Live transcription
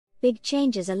Big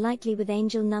changes are likely with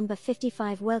angel number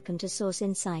 55. Welcome to Source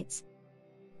Insights.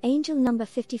 Angel number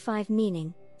 55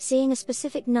 meaning: seeing a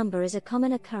specific number is a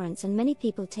common occurrence and many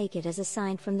people take it as a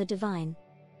sign from the divine.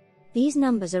 These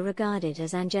numbers are regarded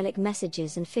as angelic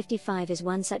messages, and 55 is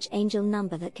one such angel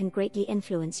number that can greatly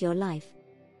influence your life.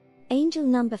 Angel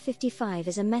number 55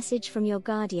 is a message from your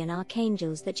guardian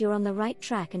archangels that you're on the right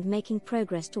track and making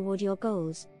progress toward your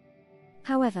goals.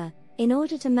 However, in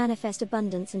order to manifest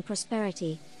abundance and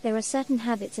prosperity, there are certain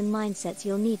habits and mindsets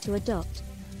you'll need to adopt.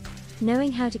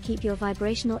 Knowing how to keep your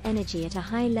vibrational energy at a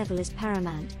high level is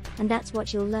paramount, and that's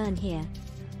what you'll learn here.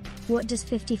 What does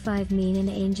 55 mean in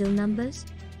angel numbers?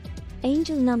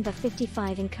 Angel number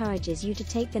 55 encourages you to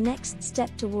take the next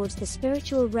step towards the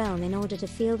spiritual realm in order to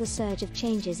feel the surge of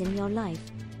changes in your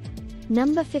life.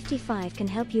 Number 55 can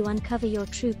help you uncover your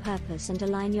true purpose and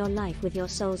align your life with your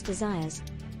soul's desires.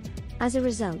 As a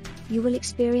result, you will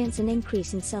experience an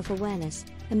increase in self-awareness,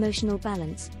 emotional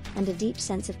balance, and a deep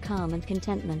sense of calm and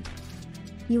contentment.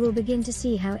 You will begin to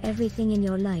see how everything in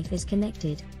your life is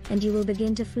connected, and you will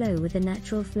begin to flow with the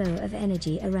natural flow of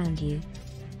energy around you.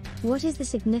 What is the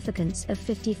significance of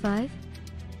 55?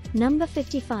 Number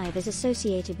 55 is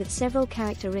associated with several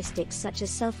characteristics such as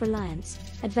self-reliance,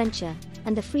 adventure,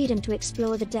 and the freedom to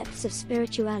explore the depths of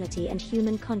spirituality and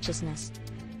human consciousness.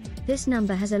 This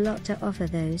number has a lot to offer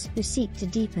those who seek to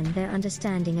deepen their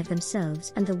understanding of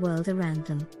themselves and the world around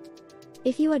them.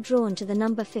 If you are drawn to the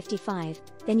number 55,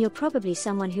 then you're probably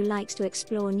someone who likes to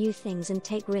explore new things and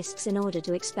take risks in order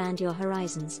to expand your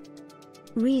horizons.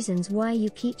 Reasons why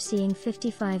you keep seeing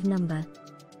 55 number.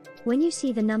 When you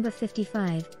see the number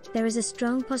 55, there is a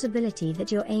strong possibility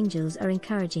that your angels are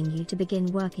encouraging you to begin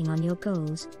working on your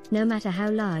goals, no matter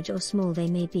how large or small they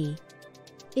may be.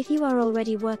 If you are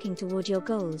already working toward your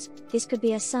goals, this could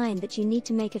be a sign that you need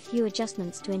to make a few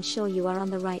adjustments to ensure you are on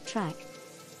the right track.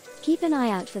 Keep an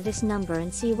eye out for this number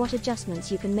and see what adjustments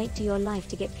you can make to your life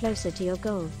to get closer to your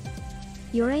goal.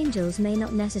 Your angels may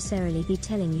not necessarily be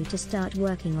telling you to start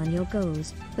working on your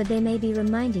goals, but they may be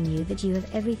reminding you that you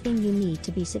have everything you need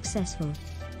to be successful.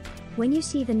 When you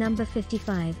see the number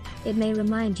 55, it may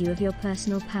remind you of your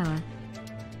personal power.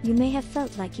 You may have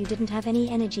felt like you didn't have any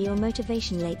energy or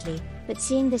motivation lately, but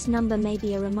seeing this number may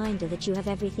be a reminder that you have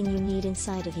everything you need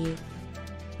inside of you.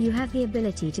 You have the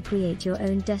ability to create your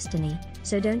own destiny,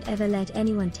 so don't ever let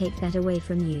anyone take that away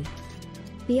from you.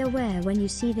 Be aware when you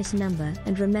see this number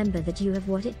and remember that you have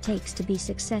what it takes to be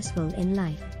successful in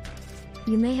life.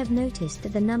 You may have noticed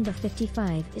that the number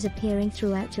 55 is appearing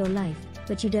throughout your life,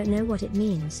 but you don't know what it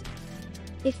means.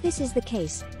 If this is the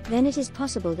case, then it is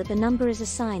possible that the number is a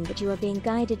sign that you are being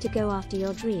guided to go after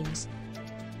your dreams.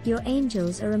 Your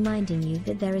angels are reminding you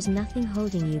that there is nothing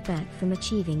holding you back from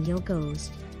achieving your goals.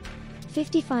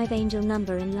 55 angel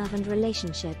number in love and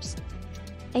relationships.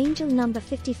 Angel number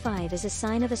 55 is a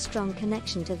sign of a strong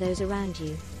connection to those around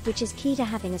you, which is key to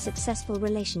having a successful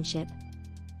relationship.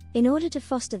 In order to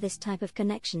foster this type of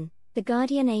connection, the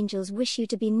guardian angels wish you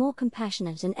to be more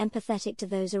compassionate and empathetic to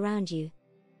those around you.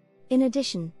 In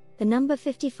addition, the number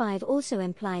 55 also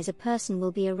implies a person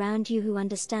will be around you who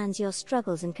understands your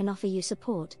struggles and can offer you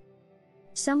support.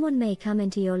 Someone may come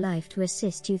into your life to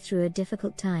assist you through a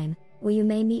difficult time, or you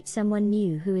may meet someone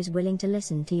new who is willing to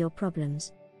listen to your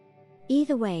problems.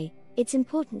 Either way, it's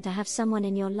important to have someone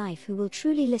in your life who will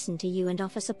truly listen to you and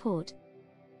offer support.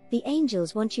 The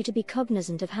angels want you to be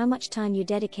cognizant of how much time you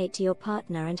dedicate to your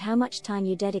partner and how much time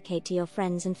you dedicate to your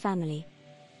friends and family.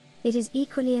 It is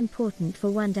equally important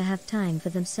for one to have time for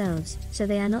themselves, so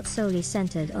they are not solely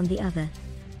centered on the other.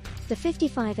 The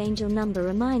 55 angel number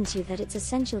reminds you that it's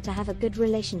essential to have a good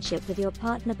relationship with your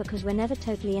partner because we're never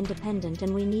totally independent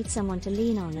and we need someone to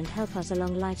lean on and help us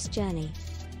along life's journey.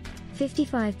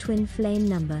 55 twin flame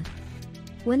number.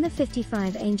 When the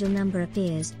 55 angel number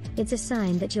appears, it's a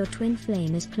sign that your twin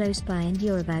flame is close by and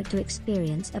you're about to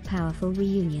experience a powerful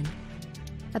reunion.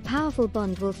 A powerful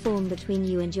bond will form between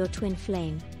you and your twin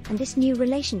flame, and this new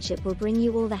relationship will bring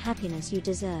you all the happiness you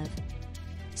deserve.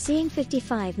 Seeing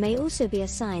 55 may also be a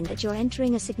sign that you're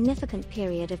entering a significant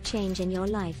period of change in your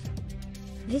life.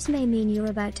 This may mean you're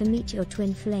about to meet your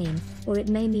twin flame, or it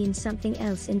may mean something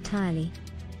else entirely.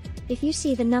 If you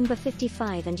see the number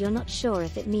 55 and you're not sure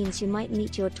if it means you might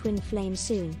meet your twin flame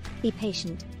soon, be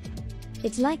patient.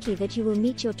 It's likely that you will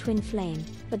meet your twin flame,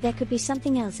 but there could be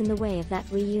something else in the way of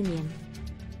that reunion.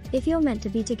 If you're meant to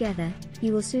be together,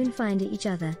 you will soon find each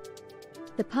other.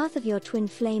 The path of your twin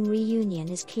flame reunion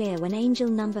is clear when angel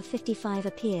number 55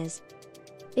 appears.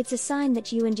 It's a sign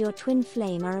that you and your twin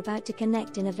flame are about to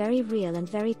connect in a very real and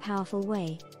very powerful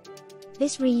way.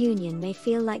 This reunion may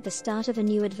feel like the start of a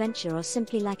new adventure or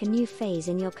simply like a new phase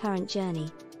in your current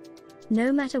journey.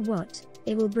 No matter what,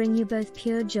 It will bring you both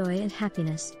pure joy and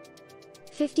happiness.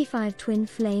 55 Twin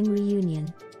Flame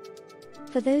Reunion.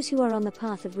 For those who are on the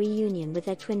path of reunion with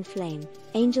their twin flame,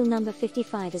 angel number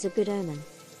 55 is a good omen.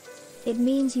 It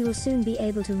means you will soon be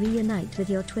able to reunite with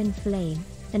your twin flame,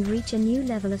 and reach a new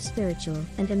level of spiritual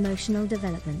and emotional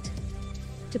development.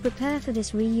 To prepare for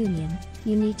this reunion,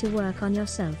 you need to work on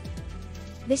yourself.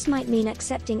 This might mean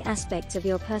accepting aspects of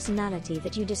your personality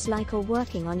that you dislike or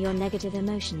working on your negative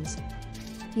emotions.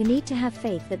 You need to have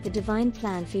faith that the divine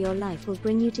plan for your life will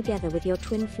bring you together with your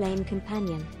twin flame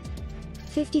companion.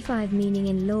 55 Meaning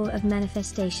in law of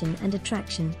manifestation and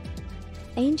attraction.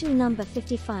 Angel number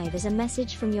 55 is a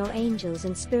message from your angels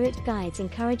and spirit guides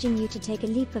encouraging you to take a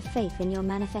leap of faith in your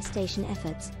manifestation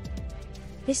efforts.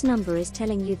 This number is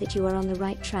telling you that you are on the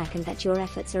right track and that your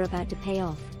efforts are about to pay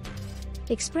off.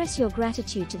 Express your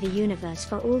gratitude to the universe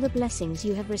for all the blessings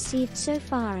you have received so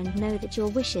far and know that your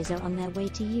wishes are on their way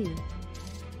to you.